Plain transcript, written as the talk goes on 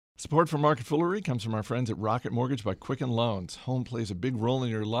Support for Market Foolery comes from our friends at Rocket Mortgage by Quicken Loans. Home plays a big role in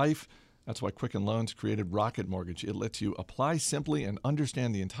your life. That's why Quicken Loans created Rocket Mortgage. It lets you apply simply and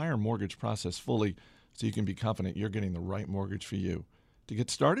understand the entire mortgage process fully so you can be confident you're getting the right mortgage for you. To get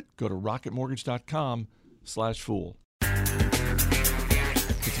started, go to rocketmortgage.com/fool.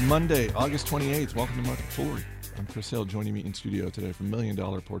 It's Monday, August 28th. Welcome to Market Foolery. I'm Chris Hill. Joining me in studio today from $1 Million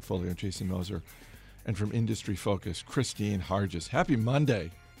Portfolio, Jason Moser, and from Industry Focus, Christine Hargis. Happy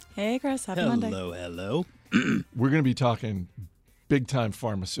Monday. Hey, Chris. Happy Monday. Hello. We're going to be talking big-time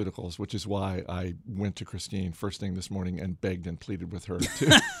pharmaceuticals, which is why I went to Christine first thing this morning and begged and pleaded with her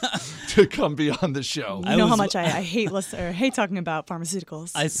to come be on the show. You know how much I hate talking about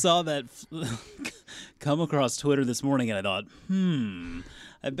pharmaceuticals. I saw that come across Twitter this morning, and I thought,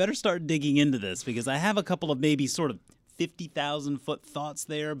 I better start digging into this because I have a couple of maybe sort of 50,000-foot thoughts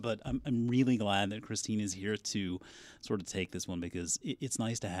there, but I'm really glad that Christine is here to sort of take this one because it's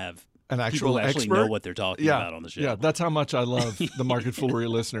nice to have an actual people who actually expert know what they're talking about on the show. Yeah, that's how much I love the Market Foolery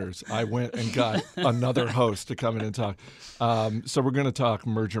listeners. I went and got another host to come in and talk. So we're going to talk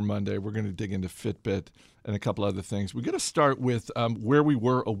Merger Monday. We're going to dig into Fitbit and a couple other things. We're going to start with where we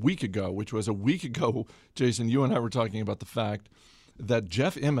were a week ago, which was a week ago, Jason, you and I were talking about the fact that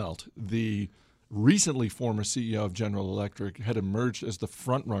Jeff Immelt, the recently former CEO of General Electric, had emerged as the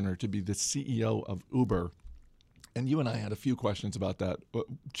front runner to be the CEO of Uber. And you and I had a few questions about that.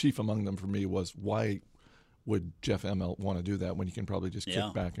 Chief among them for me was, why would Jeff Immelt want to do that when he can probably just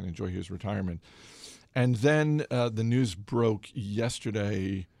kick back and enjoy his retirement? And then the news broke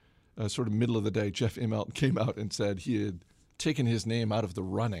yesterday, sort of middle of the day. Jeff Immelt came out and said he had taken his name out of the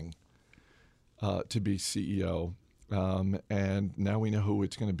running to be CEO. And now we know who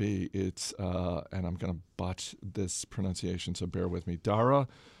it's going to be. It's, and I'm going to botch this pronunciation, so bear with me, Dara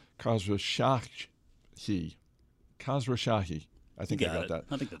Khosrowshahi. I think I got that.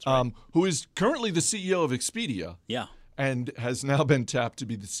 I think that's right. Who is currently the CEO of Expedia. Yeah. And has now been tapped to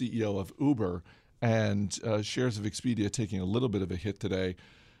be the CEO of Uber. And shares of Expedia taking a little bit of a hit today.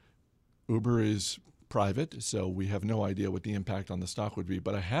 Uber is private, so we have no idea what the impact on the stock would be.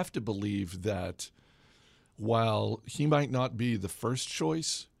 But I have to believe that while he might not be the first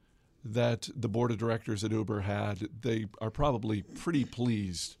choice that the board of directors at Uber had, they are probably pretty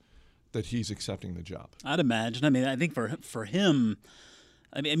pleased that he's accepting the job. I'd imagine. I mean, I think for him,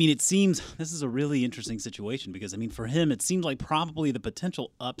 I mean, it seems this is a really interesting situation because, I mean, for him, it seems like probably the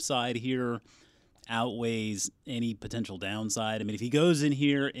potential upside here outweighs any potential downside. I mean, if he goes in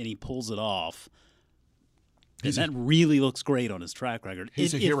here and he pulls it off, that really looks great on his track record.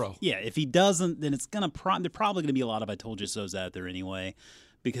 He's a hero. If he doesn't, then it's gonna there's probably gonna be a lot of "I told you so's" out there anyway,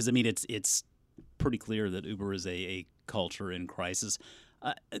 because I mean it's pretty clear that Uber is a culture in crisis.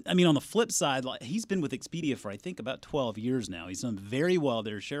 I mean, on the flip side, he's been with Expedia for I think about 12 years now. He's done very well.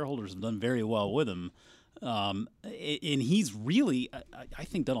 Their shareholders have done very well with him, and he's really I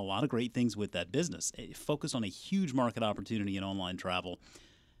think done a lot of great things with that business. Focused on a huge market opportunity in online travel.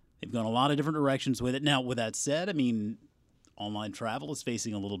 They've gone a lot of different directions with it. Now, with that said, I mean, online travel is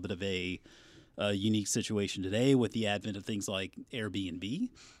facing a little bit of a unique situation today with the advent of things like Airbnb.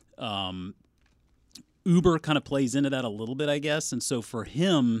 Uber kind of plays into that a little bit, I guess. And so for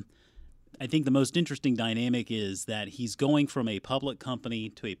him, I think the most interesting dynamic is that he's going from a public company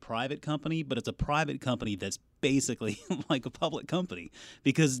to a private company, but it's a private company that's basically like a public company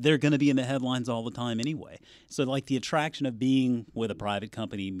because they're going to be in the headlines all the time anyway. So like the attraction of being with a private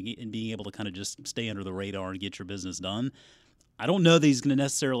company and being able to kind of just stay under the radar and get your business done, I don't know that he's going to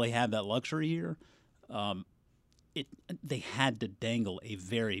necessarily have that luxury here. They had to dangle a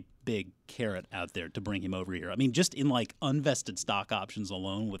very big carrot out there to bring him over here. I mean, just in like unvested stock options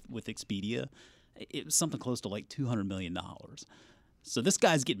alone with Expedia, it was something close to like $200 million. So this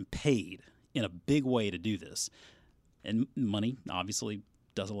guy's getting paid in a big way to do this. And money obviously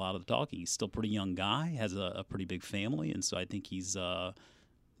does a lot of the talking. He's still a pretty young guy, has a pretty big family, and so I think he's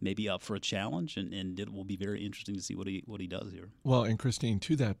maybe up for a challenge, and it will be very interesting to see what he does here. Well, and Christine,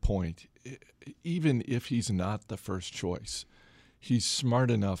 to that point, even if he's not the first choice, he's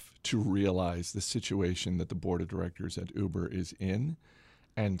smart enough to realize the situation that the board of directors at Uber is in.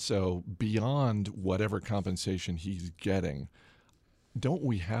 And so beyond whatever compensation he's getting, don't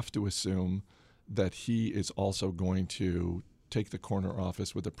we have to assume that he is also going to take the corner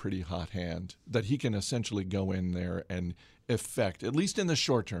office with a pretty hot hand, that he can essentially go in there and affect, at least in the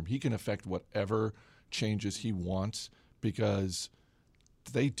short term, he can affect whatever changes he wants because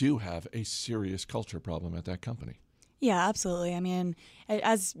they do have a serious culture problem at that company. Yeah, absolutely. I mean,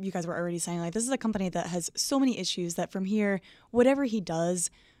 as you guys were already saying, like this is a company that has so many issues that from here, whatever he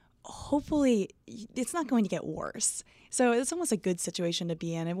does, hopefully it's not going to get worse. So it's almost a good situation to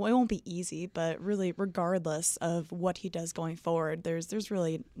be in. It won't be easy, but really, regardless of what he does going forward, there's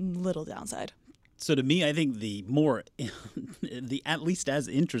really little downside. So to me, I think the more, the at least as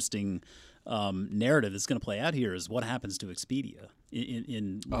interesting narrative that's going to play out here is what happens to Expedia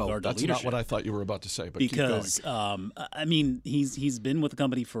in regard to that's leadership. not what I thought you were about to say, but because keep going. I mean, he's been with the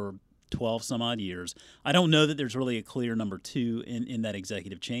company for 12 some odd years. I don't know that there's really a clear number two in that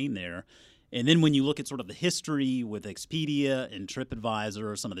executive chain there. And then when you look at sort of the history with Expedia and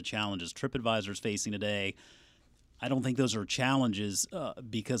TripAdvisor, some of the challenges TripAdvisor is facing today, I don't think those are challenges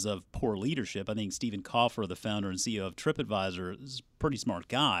because of poor leadership. I think Stephen Kaufer, the founder and CEO of TripAdvisor, is a pretty smart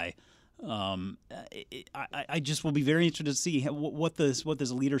guy. I just will be very interested to see what this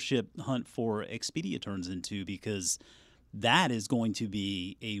leadership hunt for Expedia turns into, because that is going to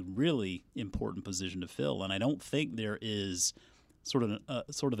be a really important position to fill. And I don't think there is sort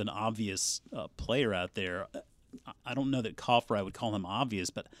of an obvious player out there. I don't know that Kaufer, I would call him obvious,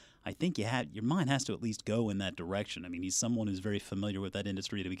 but I think your mind has to at least go in that direction. I mean, he's someone who's very familiar with that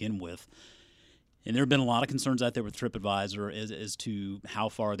industry to begin with. And there have been a lot of concerns out there with TripAdvisor as to how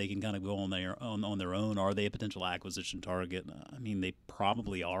far they can kind of go on their own. Are they a potential acquisition target? I mean, they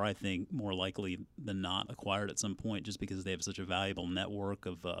probably are, I think, more likely than not acquired at some point just because they have such a valuable network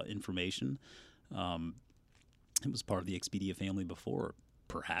of information. It was part of the Expedia family before.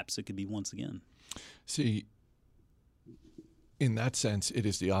 Perhaps it could be once again. See, in that sense, it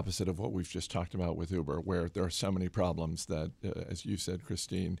is the opposite of what we've just talked about with Uber, where there are so many problems that, as you said,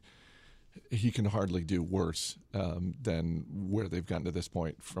 Christine, he can hardly do worse than where they've gotten to this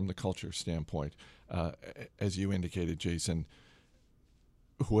point from the culture standpoint. As you indicated, Jason,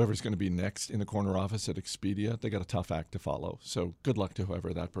 whoever's going to be next in the corner office at Expedia, they got a tough act to follow. So good luck to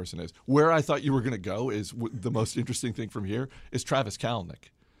whoever that person is. Where I thought you were going to go is the most interesting thing from here is Travis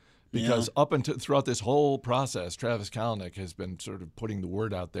Kalanick. Because up until throughout this whole process, Travis Kalanick has been sort of putting the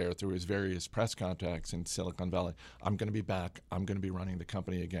word out there through his various press contacts in Silicon Valley. I'm going to be back. I'm going to be running the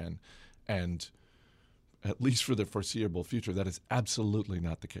company again. And at least for the foreseeable future, that is absolutely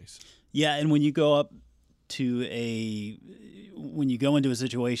not the case. Yeah, and when you go into a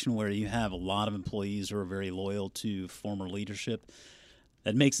situation where you have a lot of employees who are very loyal to former leadership,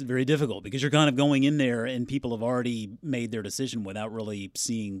 that makes it very difficult because you're kind of going in there and people have already made their decision without really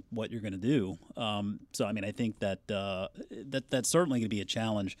seeing what you're going to do. So, I mean, I think that that's certainly going to be a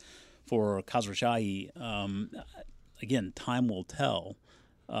challenge for Khosrowshahi. Again, time will tell.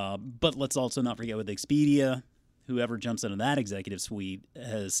 But let's also not forget with Expedia, whoever jumps into that executive suite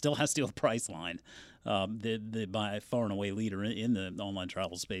still has to do a Priceline, the by far and away leader in the online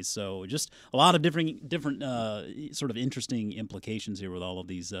travel space. So just a lot of different sort of interesting implications here with all of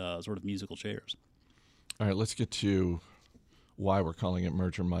these sort of musical chairs. All right, let's get to why we're calling it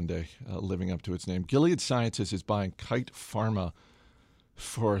Merger Monday, living up to its name. Gilead Sciences is buying Kite Pharma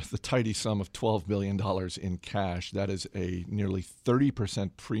for the tidy sum of $12 billion in cash. That is a nearly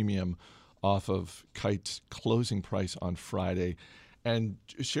 30% premium off of Kite's closing price on Friday. And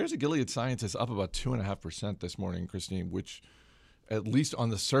shares of Gilead Sciences up about 2.5% this morning, Christine, which at least on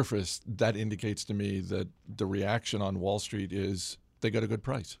the surface, that indicates to me that the reaction on Wall Street is they got a good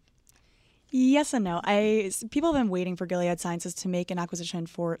price. Yes and no. People have been waiting for Gilead Sciences to make an acquisition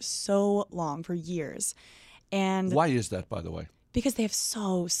for so long, for years. And why is that, by the way? Because they have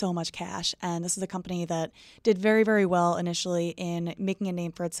so much cash. And this is a company that did very, very well initially in making a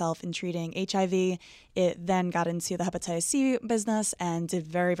name for itself in treating HIV. It then got into the hepatitis C business and did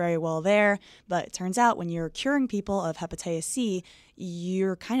very, very well there. But it turns out when you're curing people of hepatitis C,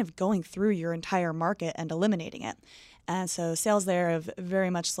 you're kind of going through your entire market and eliminating it. And so sales there have very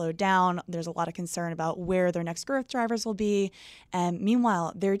much slowed down. There's a lot of concern about where their next growth drivers will be. And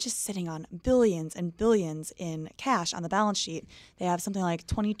meanwhile, they're just sitting on billions and billions in cash on the balance sheet. They have something like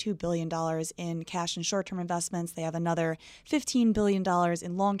 $22 billion in cash and short-term investments. They have another $15 billion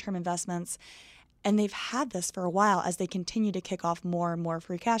in long-term investments. And they've had this for a while as they continue to kick off more and more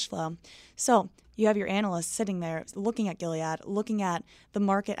free cash flow. So you have your analysts sitting there looking at Gilead, looking at the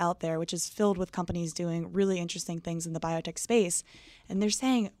market out there, which is filled with companies doing really interesting things in the biotech space. And they're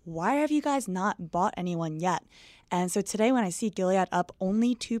saying, why have you guys not bought anyone yet? And so today when I see Gilead up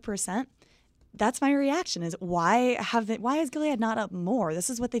only 2%, that's my reaction is why is Gilead not up more? This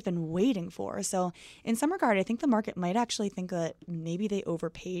is what they've been waiting for. So in some regard, I think the market might actually think that maybe they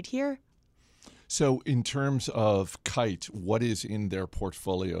overpaid here. So in terms of Kite, what is in their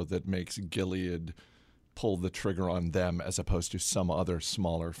portfolio that makes Gilead pull the trigger on them as opposed to some other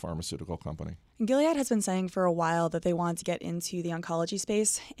smaller pharmaceutical company? Gilead has been saying for a while that they want to get into the oncology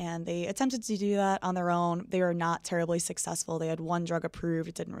space, and they attempted to do that on their own. They were not terribly successful. They had one drug approved.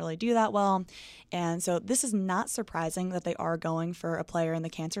 It didn't really do that well. And so this is not surprising that they are going for a player in the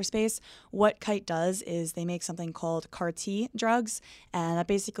cancer space. What Kite does is they make something called CAR-T drugs, and that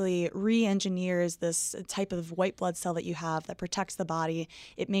basically re-engineers this type of white blood cell that you have that protects the body.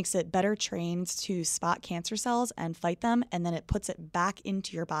 It makes it better trained to spot cancer cells and fight them, and then it puts it back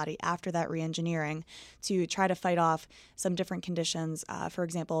into your body after that re-engineering to try to fight off some different conditions. For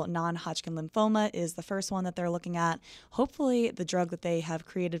example, non-Hodgkin lymphoma is the first one that they're looking at. Hopefully, the drug that they have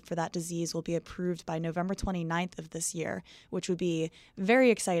created for that disease will be approved by November 29th of this year, which would be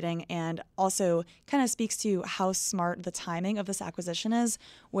very exciting and also kind of speaks to how smart the timing of this acquisition is,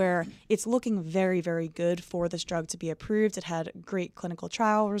 where it's looking very, very good for this drug to be approved. It had great clinical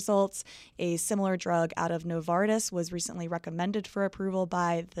trial results. A similar drug out of Novartis was recently recommended for approval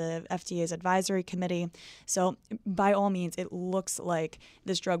by the FDA's advisory committee. So by all means, it looks like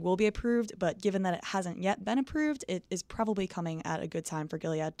this drug will be approved, but given that it hasn't yet been approved, it is probably coming at a good time for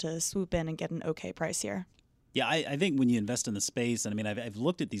Gilead to swoop in and get an okay price here. Yeah, I think when you invest in the space, and I mean, I've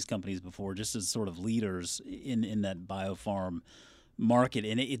looked at these companies before just as sort of leaders in that biopharm market,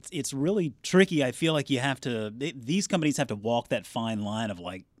 and it's really tricky. I feel like these companies have to walk that fine line of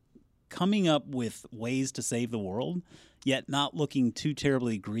like coming up with ways to save the world, yet not looking too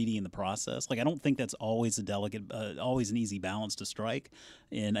terribly greedy in the process. Like, I don't think that's always always an easy balance to strike.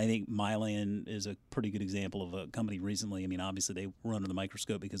 And I think Mylan is a pretty good example of a company recently. I mean, obviously they were under the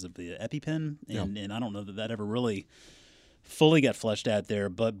microscope because of the EpiPen, and I don't know that ever really fully got fleshed out there.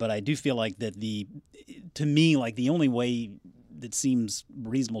 But I do feel like that to me, like the only way that seems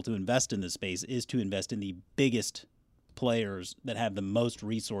reasonable to invest in this space is to invest in the biggest players that have the most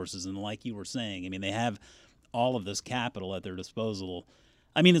resources. And like you were saying, I mean, they have all of this capital at their disposal.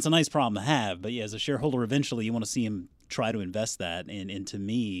 I mean, it's a nice problem to have, but yeah, as a shareholder, eventually you want to see them try to invest that. And to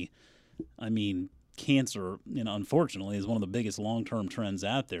me, I mean, cancer, unfortunately, is one of the biggest long-term trends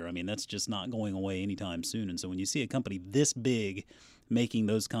out there. I mean, that's just not going away anytime soon. And so when you see a company this big making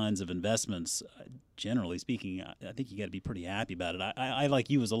those kinds of investments, generally speaking, I think you got to be pretty happy about it. I like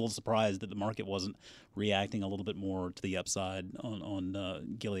you, was a little surprised that the market wasn't reacting a little bit more to the upside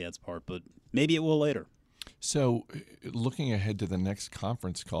on Gilead's part, but maybe it will later. So looking ahead to the next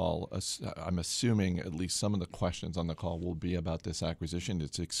conference call, I'm assuming at least some of the questions on the call will be about this acquisition.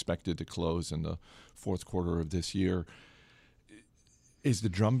 It's expected to close in the fourth quarter of this year. Is the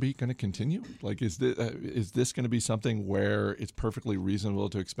drumbeat going to continue? Like, is this going to be something where it's perfectly reasonable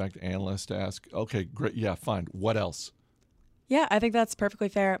to expect analysts to ask, okay, great, yeah, fine, what else? Yeah, I think that's perfectly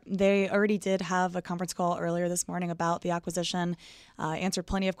fair. They already did have a conference call earlier this morning about the acquisition, answered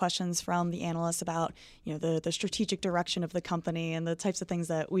plenty of questions from the analysts about the strategic direction of the company and the types of things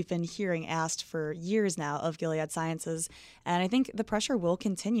that we've been hearing asked for years now of Gilead Sciences. And I think the pressure will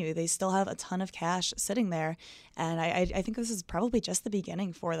continue. They still have a ton of cash sitting there. And I think this is probably just the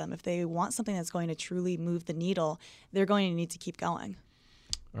beginning for them. If they want something that's going to truly move the needle, they're going to need to keep going.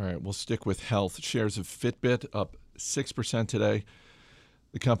 All right, we'll stick with health. Shares of Fitbit up 6% today.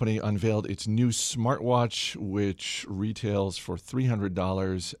 The company unveiled its new smartwatch, which retails for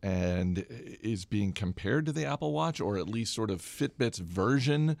 $300 and is being compared to the Apple Watch, or at least sort of Fitbit's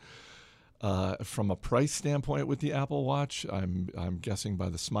version from a price standpoint with the Apple Watch. I'm guessing by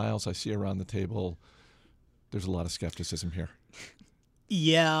the smiles I see around the table, there's a lot of skepticism here.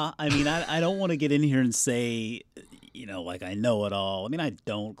 Yeah, I mean, I don't want to get in here and say, like I know it all. I mean, I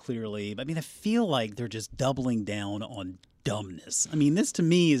don't clearly. But I mean, I feel like they're just doubling down on dumbness. I mean, this to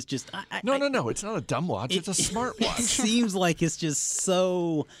me is just... No. It's not a dumb watch. It's a smart watch. It seems like it's just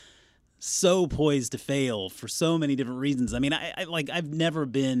so poised to fail for so many different reasons. I mean, I've never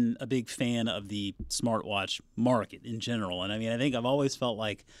been a big fan of the smartwatch market in general. And I mean, I think I've always felt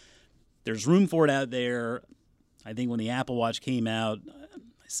like there's room for it out there. I think when the Apple Watch came out,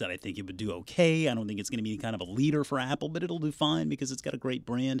 I said I think it would do okay. I don't think it's going to be kind of a leader for Apple, but it'll do fine because it's got a great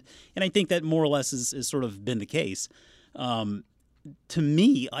brand. And I think that more or less is sort of been the case. To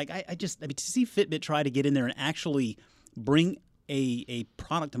me, like to see Fitbit try to get in there and actually bring a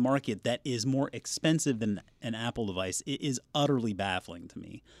product to market that is more expensive than an Apple device, it is utterly baffling to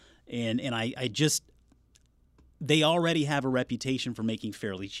me. And I just... They already have a reputation for making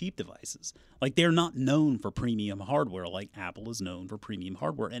fairly cheap devices. Like, they're not known for premium hardware like Apple is known for premium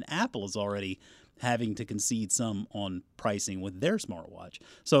hardware. And Apple has already having to concede some on pricing with their smartwatch.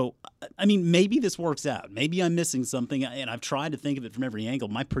 So, I mean, maybe this works out. Maybe I'm missing something, and I've tried to think of it from every angle.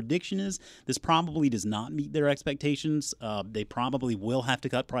 My prediction is this probably does not meet their expectations. They probably will have to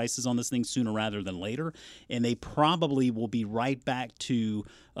cut prices on this thing sooner rather than later, and they probably will be right back to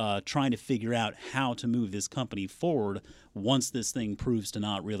trying to figure out how to move this company forward once this thing proves to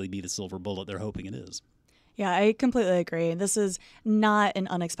not really be the silver bullet they're hoping it is. Yeah, I completely agree. This is not an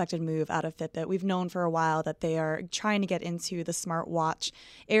unexpected move out of Fitbit. We've known for a while that they are trying to get into the smartwatch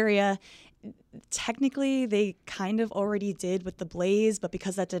area. Technically, they kind of already did with the Blaze, but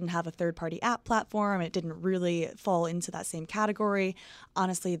because that didn't have a third-party app platform, it didn't really fall into that same category.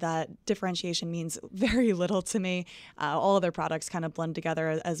 Honestly, that differentiation means very little to me. All of their products kind of blend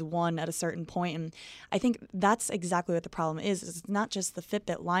together as one at a certain point, and I think that's exactly what the problem is. It's not just the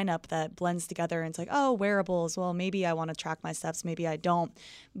Fitbit lineup that blends together and it's like, oh, wearables, well, maybe I want to track my steps, maybe I don't.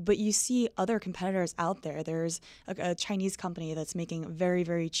 But you see other competitors out there. There's a Chinese company that's making very,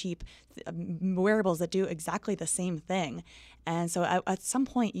 very cheap wearables that do exactly the same thing. And so at some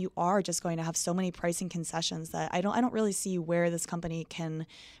point you are just going to have so many pricing concessions that I don't really see where this company can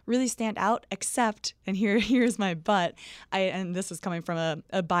really stand out, except, and here's my but, and this is coming from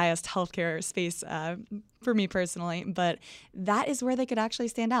a biased healthcare space for me personally, but that is where they could actually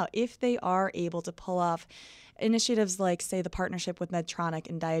stand out if they are able to pull off initiatives like, say, the partnership with Medtronic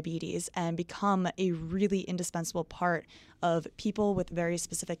in diabetes and become a really indispensable part of people with very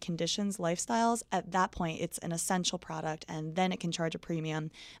specific conditions, lifestyles. At that point, it's an essential product, and then it can charge a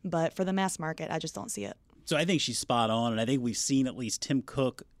premium. But for the mass market, I just don't see it. So I think she's spot on, and I think we've seen at least Tim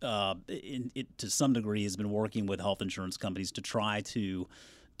Cook, to some degree, has been working with health insurance companies to try to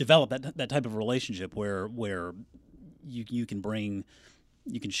develop that type of relationship where you can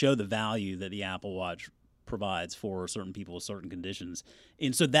show the value that the Apple Watch provides for certain people with certain conditions.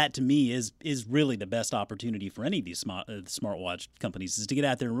 And so that, to me, is really the best opportunity for any of these smartwatch companies, is to get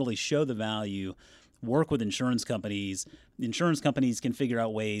out there and really show the value, work with insurance companies. The insurance companies can figure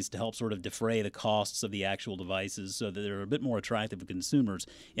out ways to help sort of defray the costs of the actual devices so that they're a bit more attractive to consumers.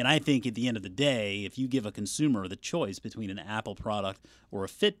 And I think at the end of the day, if you give a consumer the choice between an Apple product or a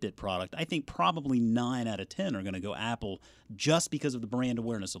Fitbit product, I think probably 9 out of 10 are going to go Apple just because of the brand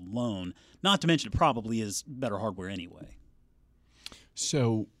awareness alone, not to mention it probably is better hardware anyway.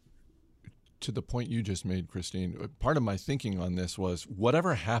 So, to the point you just made, Christine, part of my thinking on this was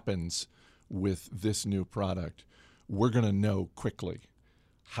whatever happens with this new product, we're going to know quickly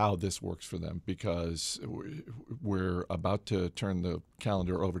how this works for them, because we're about to turn the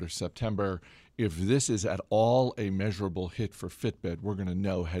calendar over to September. If this is at all a measurable hit for Fitbit, we're going to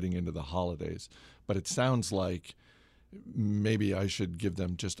know heading into the holidays. But it sounds like maybe I should give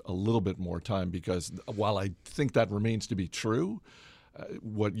them just a little bit more time, because while I think that remains to be true,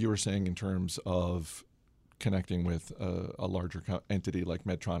 what you were saying in terms of connecting with a larger entity like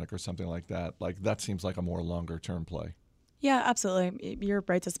Medtronic or something like that seems like a more longer-term play. Yeah, absolutely. You're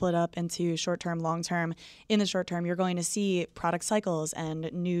right to split up into short-term, long-term. In the short term, you're going to see product cycles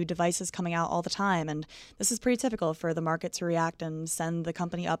and new devices coming out all the time. And this is pretty typical for the market to react and send the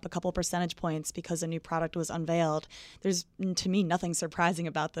company up a couple percentage points because a new product was unveiled. There's, to me, nothing surprising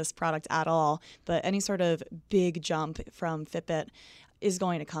about this product at all. But any sort of big jump from Fitbit is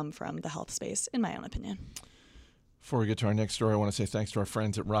going to come from the health space, in my own opinion. Before we get to our next story, I want to say thanks to our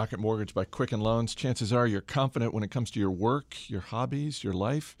friends at Rocket Mortgage by Quicken Loans. Chances are you're confident when it comes to your work, your hobbies, your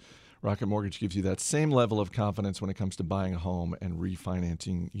life. Rocket Mortgage gives you that same level of confidence when it comes to buying a home and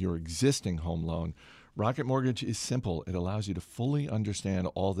refinancing your existing home loan. Rocket Mortgage is simple. It allows you to fully understand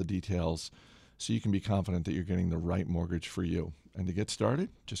all the details so you can be confident that you're getting the right mortgage for you. And to get started,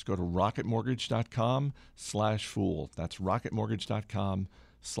 just go to rocketmortgage.com/fool. That's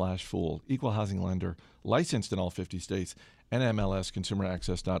rocketmortgage.com/fool. Equal housing lender, licensed in all 50 states, NMLS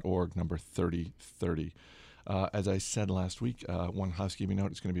consumeraccess.org, number 3030. As I said last week, one housekeeping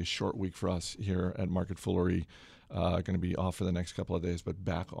note, it's going to be a short week for us here at Market Foolery. Going to be off for the next couple of days, but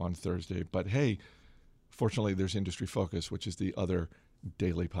back on Thursday. But hey, fortunately, there's Industry Focus, which is the other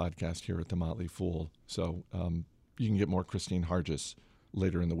daily podcast here at The Motley Fool. So you can get more Christine Hargis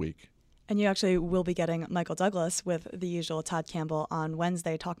later in the week. And you actually will be getting Michael Douglas with the usual Todd Campbell on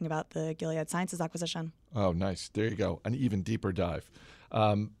Wednesday talking about the Gilead Sciences acquisition. Oh, nice. There you go. An even deeper dive.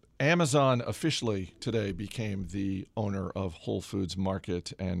 Amazon officially today became the owner of Whole Foods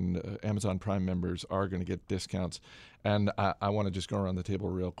Market, and Amazon Prime members are going to get discounts. And I want to just go around the table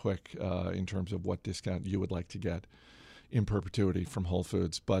real quick in terms of what discount you would like to get in perpetuity from Whole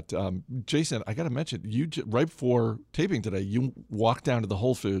Foods. But Jason, I got to mention, you right before taping today, you walked down to the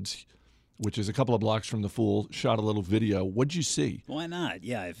Whole Foods which is a couple of blocks from the Fool, shot a little video. What'd you see? Why not?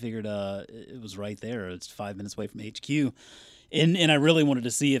 Yeah, I figured it was right there. It's 5 minutes away from HQ, and I really wanted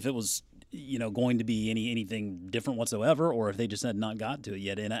to see if it was going to be anything different whatsoever, or if they just had not got to it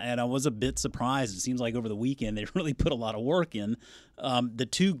yet. And I was a bit surprised. It seems like over the weekend they really put a lot of work in. The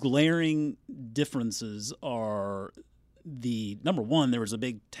two glaring differences are the number one. There was a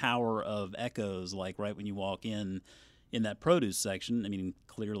big tower of echoes, like right when you walk in that produce section. I mean,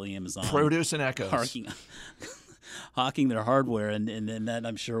 clearly Amazon Produce and echoes. Hawking their hardware, and that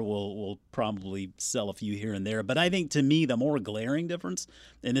I'm sure will probably sell a few here and there. But I think to me the more glaring difference,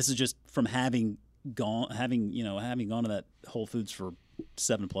 and this is just from having gone to that Whole Foods for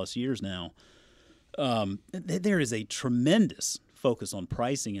 7+ years now, there is a tremendous focus on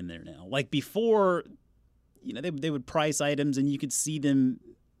pricing in there now. Like before, they would price items and you could see them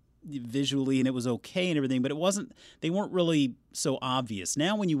visually and it was okay and everything, but they weren't really so obvious.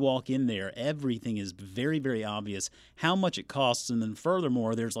 Now when you walk in there, everything is very, very obvious how much it costs, and then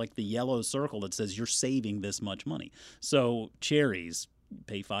furthermore there's like the yellow circle that says you're saving this much money. So cherries,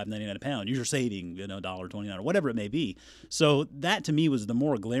 pay $5.99 a pound, you're saving $1.29 or whatever it may be. So that to me was the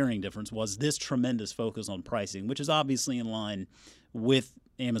more glaring difference, was this tremendous focus on pricing, which is obviously in line with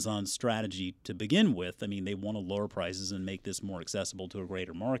Amazon's strategy to begin with. I mean, they want to lower prices and make this more accessible to a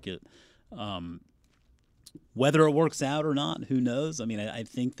greater market. Whether it works out or not, who knows? I mean, I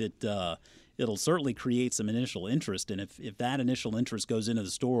think that it'll certainly create some initial interest. And if that initial interest goes into the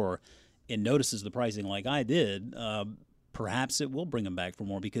store and notices the pricing like I did, perhaps it will bring them back for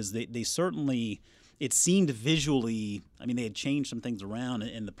more, because they certainly, it seemed visually, I mean, they had changed some things around,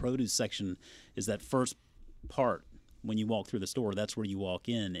 and the produce section is that first part. When you walk through the store, that's where you walk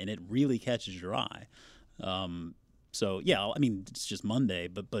in, and it really catches your eye. So, yeah, I mean, it's just Monday,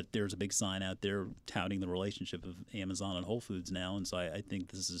 but there's a big sign out there touting the relationship of Amazon and Whole Foods now, and so I think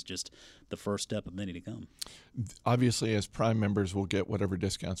this is just the first step of many to come. Obviously, as Prime members, we'll get whatever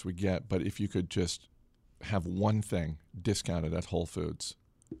discounts we get, but if you could just have one thing discounted at Whole Foods,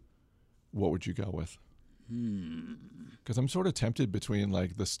 what would you go with? Because I'm sort of tempted between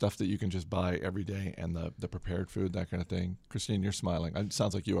like the stuff that you can just buy every day and the prepared food, that kind of thing. Christine, you're smiling. It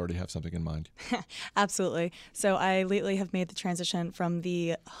sounds like you already have something in mind. Absolutely. So I lately have made the transition from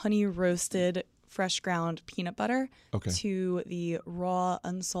the honey roasted fresh ground peanut butter to the raw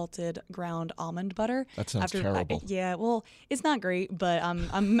unsalted ground almond butter. That sounds terrible. Well, it's not great, but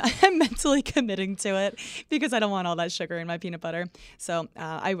I'm mentally committing to it because I don't want all that sugar in my peanut butter. So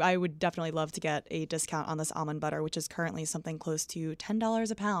I would definitely love to get a discount on this almond butter, which is currently something close to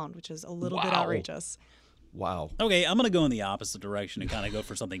 $10 a pound, which is a little bit outrageous. Wow. Okay, I'm going to go in the opposite direction and kind of go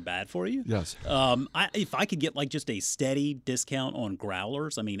for something bad for you. Yes. If I could get like just a steady discount on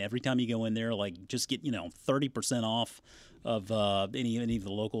growlers, I mean, every time you go in there, like just get 30% off of any of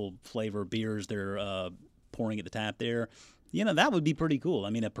the local flavor beers they're pouring at the tap there. That would be pretty cool. I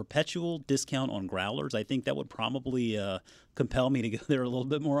mean, a perpetual discount on growlers, I think that would probably compel me to go there a little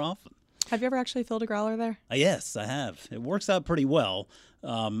bit more often. Have you ever actually filled a growler there? Yes, I have. It works out pretty well.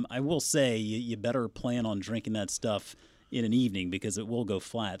 I will say you better plan on drinking that stuff in an evening, because it will go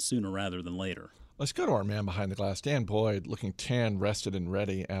flat sooner rather than later. Let's go to our man behind the glass, Dan Boyd, looking tan, rested, and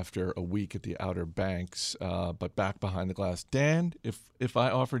ready after a week at the Outer Banks, but back behind the glass. Dan, if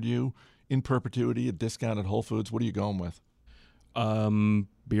I offered you in perpetuity a discount at Whole Foods, what are you going with?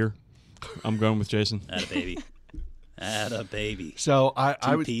 Beer. I'm going with Jason. Atta baby. Atta baby. So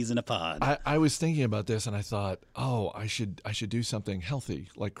Two peas in a pod. I was thinking about this, and I thought, I should do something healthy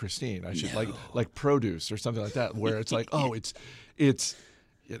like Christine. I should like produce or something like that, where it's like, it's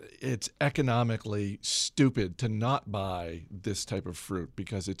economically stupid to not buy this type of fruit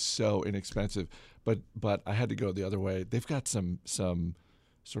because it's so inexpensive. But I had to go the other way. They've got some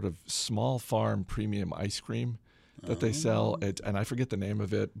sort of small farm premium ice cream that they sell, and I forget the name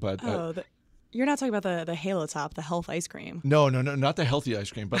of it, but. You're not talking about the Halo Top, the health ice cream. No, not the healthy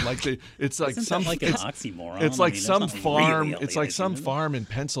ice cream, but like it's like some like an oxymoron. It's like some farm. Really it's like some farm in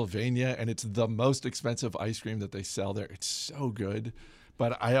Pennsylvania, and it's the most expensive ice cream that they sell there. It's so good.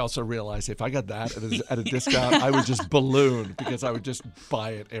 But I also realized if I got that at a discount, I would just balloon because I would just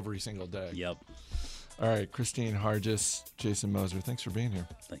buy it every single day. Yep. All right, Christine Hargis, Jason Moser, thanks for being here.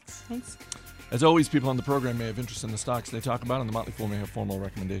 Thanks. As always, people on the program may have interest in the stocks they talk about, and the Motley Fool may have formal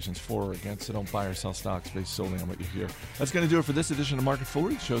recommendations for or against, so don't buy or sell stocks based solely on what you hear. That's going to do it for this edition of Market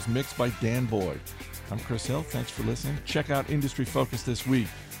Foolery. The show's mixed by Dan Boyd. I'm Chris Hill. Thanks for listening. Check out Industry Focus this week.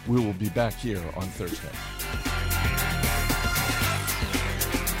 We will be back here on Thursday.